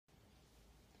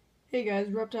Hey guys,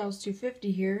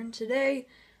 Reptiles250 here, and today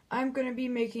I'm going to be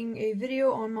making a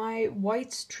video on my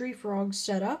White's tree frog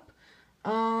setup.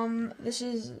 This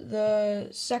is the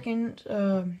second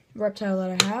reptile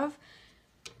that I have.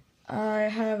 I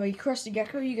have a crested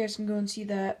gecko. You guys can go and see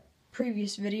that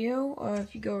previous video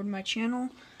if you go to my channel.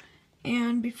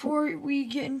 And before we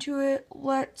get into it,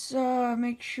 let's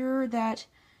make sure that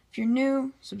if you're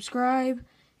new, subscribe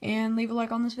and leave a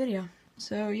like on this video.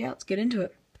 So yeah, let's get into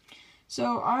it.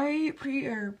 So I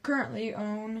currently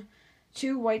own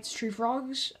two White's tree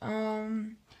frogs,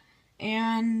 and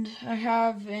I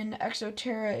have an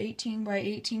Exoterra 18 by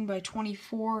 18 by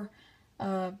 24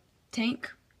 tank,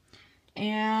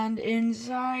 and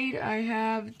inside I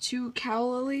have two calla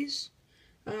lilies.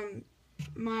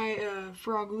 My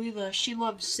frog Lila, she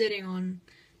loves sitting on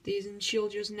these, and she'll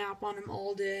just nap on them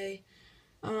all day.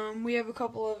 We have a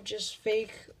couple of just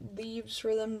fake leaves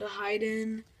for them to hide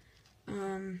in.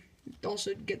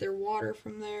 Also get their water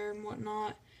from there and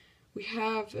whatnot. We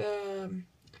have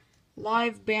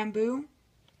live bamboo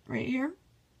right here.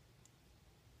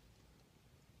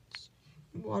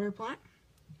 Water plant.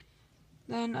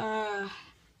 Then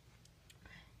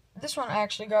this one I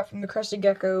actually got from the crested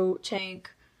gecko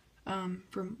tank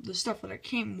from the stuff that it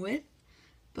came with,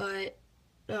 but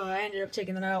I ended up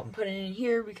taking that out and putting it in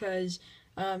here because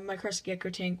my crested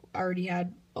gecko tank already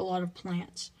had a lot of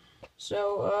plants.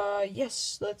 So,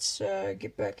 yes, let's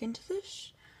get back into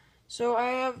this. So I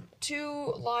have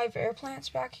two live air plants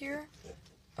back here.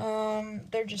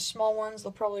 They're just small ones.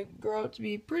 They'll probably grow out to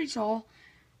be pretty tall.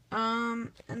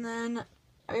 And then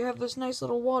I have this nice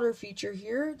little water feature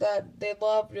here that they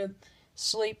love to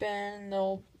sleep in.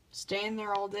 They'll stay in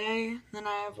there all day. Then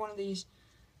I have one of these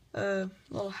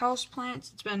little house plants.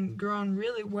 It's been growing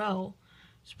really well.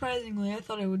 Surprisingly, I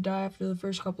thought it would die after the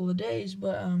first couple of days,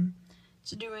 but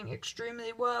it's doing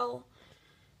extremely well.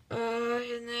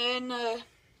 And then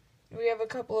we have a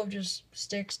couple of just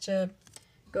sticks to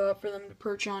go up for them to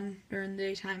perch on during the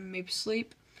daytime and maybe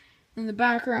sleep. In the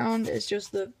background is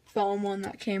just the foam one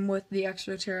that came with the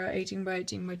Exoterra 18 by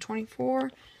 18 by 24.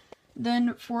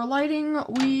 Then for lighting,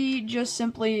 we just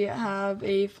simply have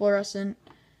a fluorescent,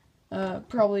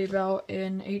 probably about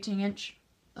an 18-inch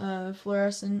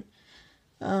fluorescent.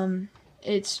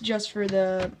 It's just for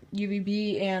the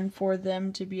UVB and for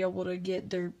them to be able to get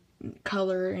their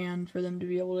color and for them to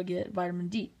be able to get vitamin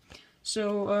D.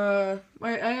 So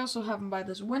I also have them by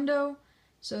this window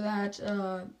so that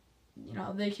you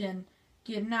know, they can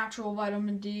get natural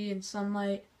vitamin D and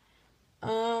sunlight.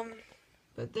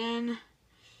 But then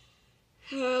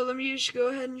let me just go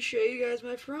ahead and show you guys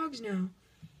my frogs now.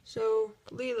 So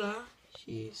Lila,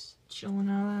 she's chilling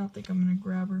out. I don't think I'm gonna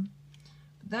grab her.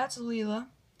 But that's Lila.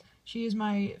 She is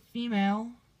my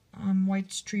female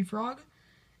White's tree frog.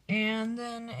 And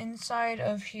then inside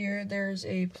of here, there's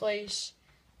a place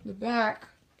in the back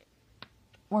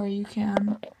where you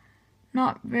can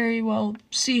not very well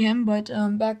see him, but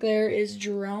back there is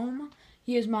Jerome.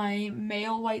 He is my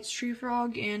male White's tree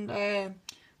frog, and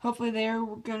hopefully they're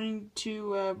going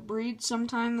to breed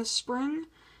sometime this spring.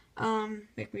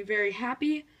 Make me very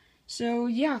happy. So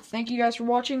yeah, thank you guys for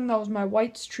watching. That was my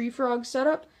White's tree frog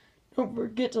setup. Don't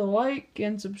forget to like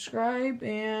and subscribe,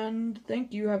 and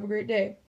thank you. Have a great day.